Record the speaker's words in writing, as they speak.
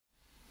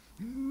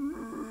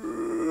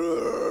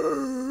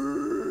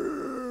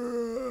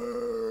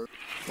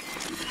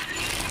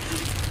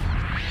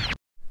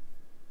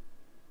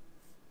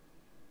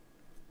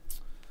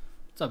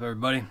What's up,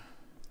 everybody?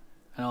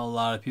 I know a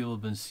lot of people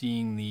have been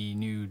seeing the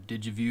new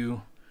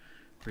Digiview,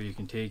 where you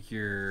can take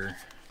your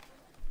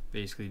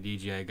basically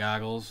DJI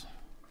goggles,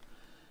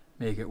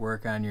 make it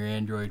work on your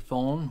Android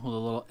phone with a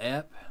little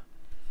app.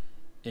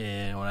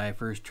 And when I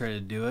first tried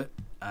to do it,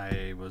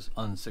 I was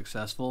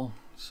unsuccessful.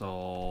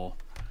 So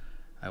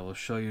I will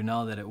show you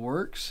now that it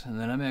works, and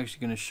then I'm actually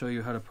going to show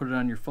you how to put it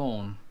on your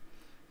phone,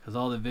 because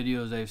all the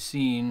videos I've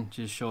seen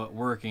just show it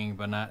working,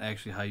 but not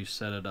actually how you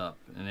set it up.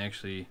 And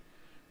actually,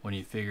 when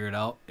you figure it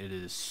out, it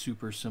is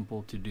super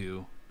simple to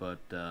do, but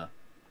I'm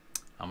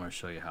going to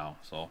show you how.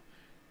 So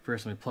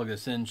first, let me plug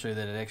this in, show you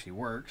that it actually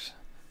works.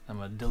 I'm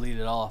going to delete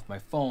it all off my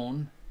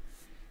phone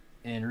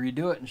and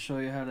redo it and show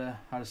you how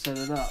to set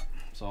it up.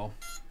 So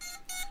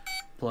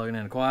plugging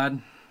in a quad,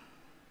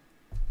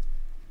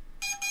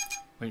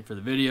 waiting for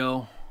the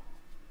video.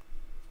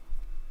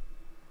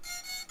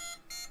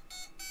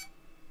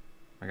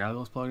 My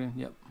goggles plugged in?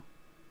 Yep.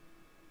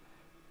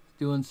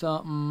 Doing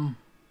something.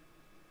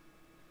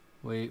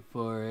 Wait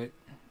for it.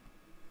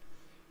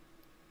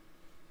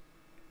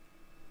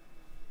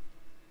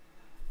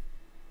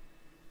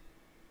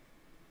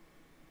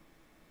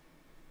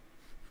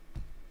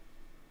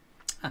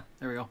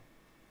 There we go.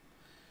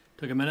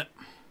 Took a minute.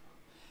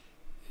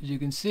 As you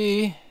can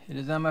see, it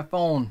is on my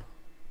phone.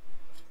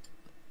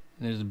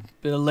 There's a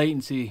bit of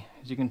latency,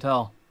 as you can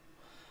tell.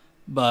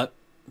 But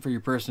for your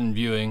person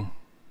viewing,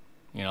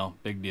 you know,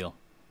 big deal.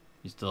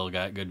 You still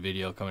got good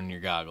video coming in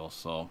your goggles.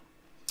 So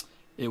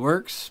it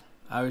works.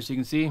 Obviously, you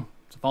can see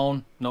it's a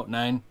phone, Note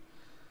 9.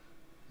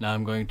 Now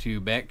I'm going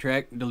to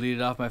backtrack, delete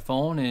it off my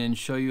phone, and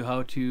show you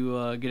how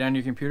to get on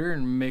your computer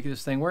and make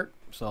this thing work.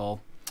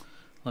 So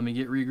let me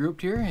get regrouped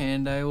here,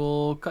 and I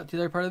will cut to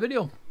the other part of the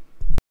video.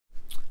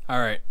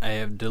 Alright, I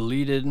have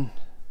deleted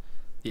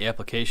the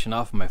application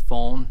off of my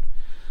phone.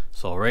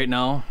 So right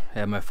now, I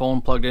have my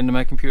phone plugged into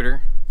my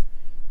computer.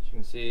 As you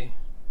can see,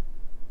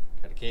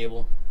 got a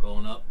cable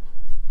going up.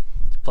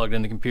 It's plugged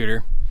in the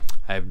computer.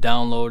 I have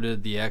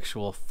downloaded the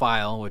actual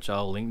file, which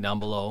I'll link down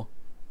below.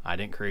 I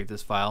didn't create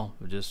this file.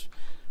 I just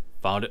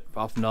found it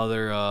off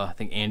another, I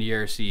think Andy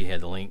RC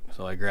had the link,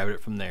 so I grabbed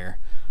it from there.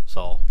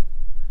 So,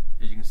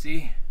 as you can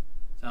see,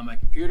 it's on my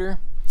computer.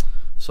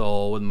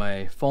 So, with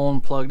my phone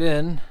plugged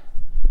in,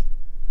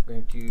 I'm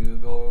going to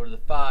go over to the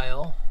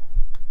file,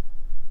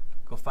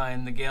 go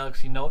find the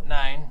Galaxy Note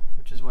 9,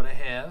 which is what I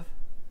have.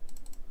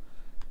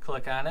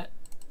 Click on it,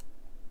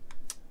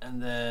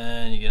 and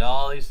then you get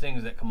all these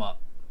things that come up.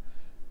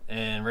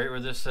 And right where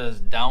this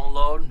says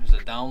download,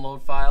 there's a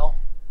download file.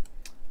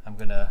 I'm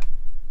gonna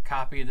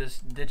copy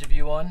this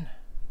Digiview one.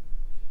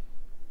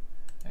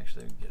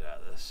 Actually, get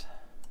out of this.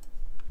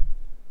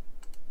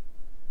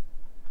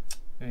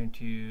 I'm going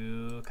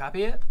to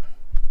copy it.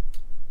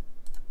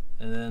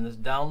 And then this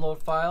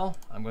download file,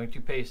 I'm going to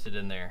paste it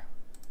in there.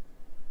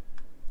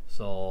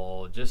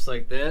 So just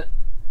like that,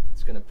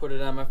 it's gonna put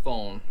it on my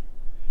phone.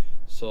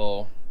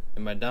 So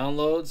in my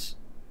downloads,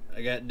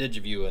 I got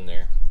Digiview in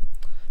there.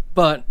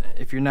 But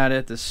if you're not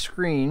at the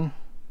screen,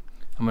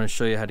 I'm going to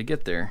show you how to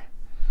get there.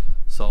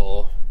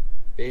 So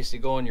basically,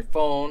 go on your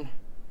phone,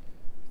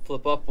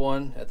 flip up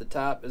one, at the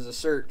top is a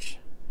search.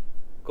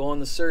 Go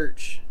on the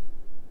search,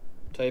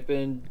 type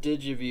in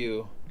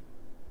Digiview,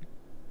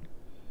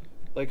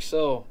 like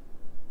so,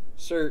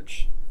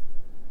 search,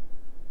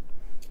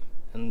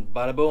 and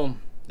bada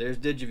boom, there's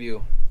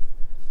Digiview.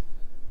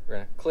 We're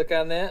going to click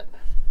on that.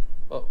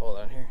 Oh, hold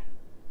on here.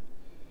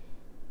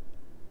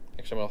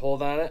 Actually, I'm going to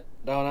hold on it,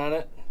 down on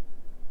it.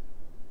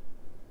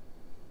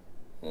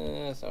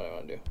 That's not what I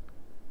want to do.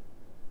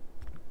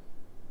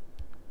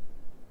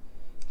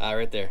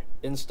 Right there.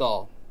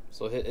 Install.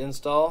 So hit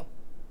install.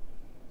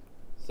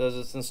 It says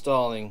it's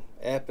installing.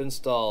 App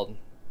installed.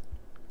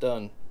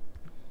 Done.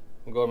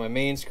 I'm going to my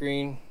main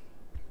screen.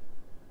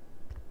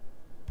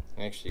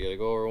 Actually, gotta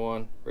go over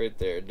one right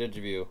there.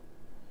 Digiview.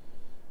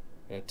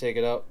 I'm gonna take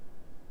it out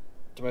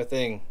to my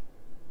thing.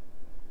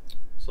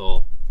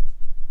 So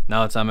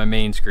now it's on my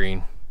main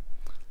screen.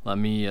 Let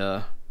me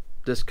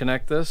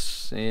disconnect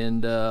this,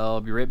 and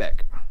I'll be right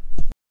back.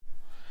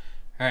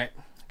 Alright,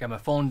 got my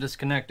phone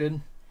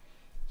disconnected,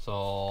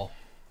 so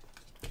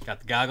got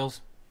the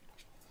goggles.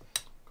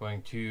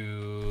 Going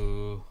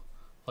to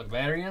plug the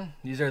battery in.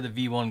 These are the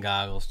V1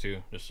 goggles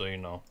too, just so you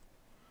know.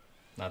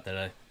 Not that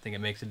I think it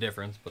makes a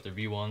difference, but they're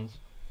V1s.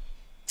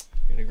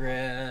 I'm gonna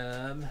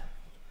grab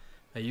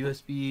a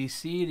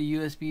USB-C to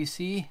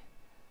USB-C,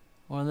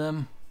 one of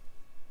them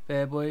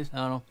bad boys. I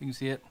don't know if you can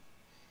see it.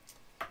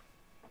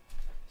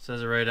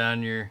 Says it right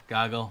on your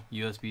goggle,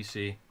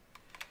 USB-C.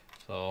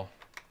 So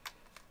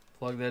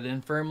plug that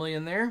in firmly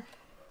in there.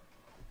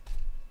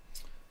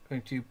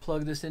 Going to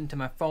plug this into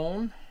my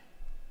phone.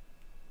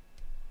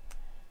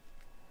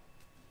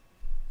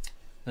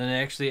 Then it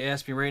actually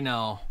asks me right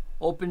now,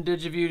 open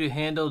Digiview to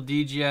handle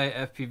DJI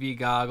FPV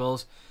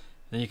goggles.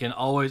 Then you can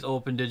always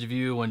open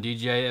Digiview when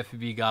DJI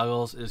FPV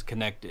goggles is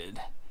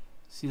connected.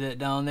 See that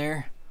down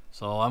there?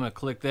 So I'm going to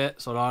click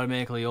that so it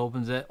automatically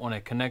opens it when I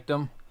connect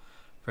them.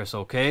 Press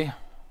OK.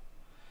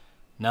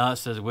 Now it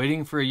says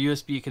waiting for a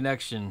USB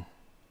connection.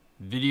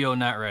 Video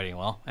not ready.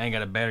 Well, I ain't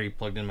got a battery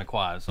plugged in my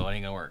quad, so it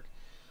ain't gonna work.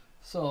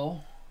 So,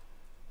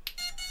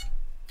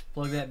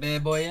 plug that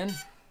bad boy in.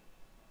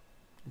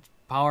 It's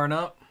powering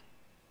up.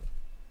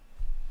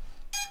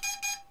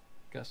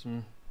 Got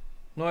some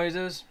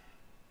noises.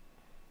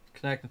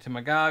 Connecting to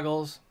my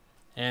goggles.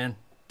 And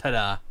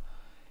ta-da!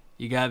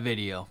 You got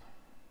video.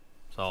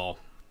 So,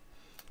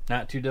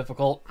 not too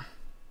difficult.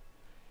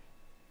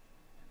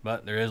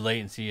 But there is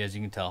latency, as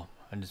you can tell.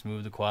 I just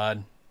moved the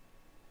quad.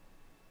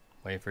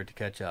 Wait for it to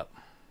catch up.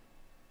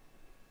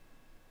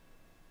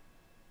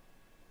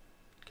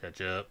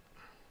 Catch up.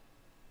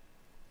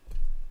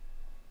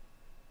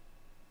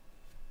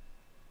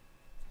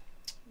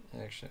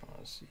 Actually, I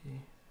want to see.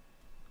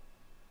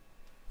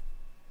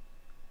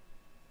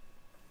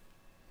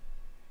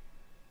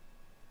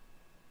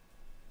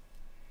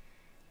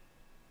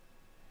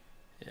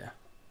 Yeah.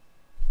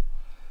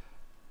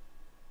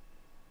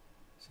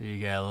 So you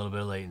got a little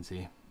bit of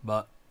latency.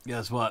 But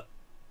guess what?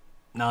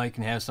 Now you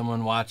can have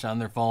someone watch on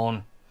their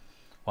phone,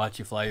 watch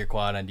you fly your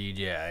quad on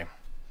DJI.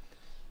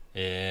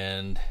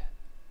 And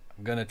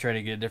I'm going to try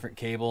to get a different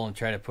cable and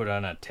try to put it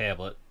on a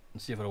tablet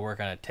and see if it'll work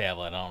on a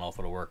tablet. I don't know if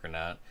it'll work or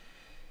not.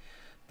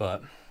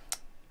 But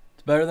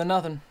it's better than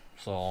nothing.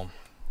 So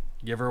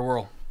give her a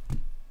whirl.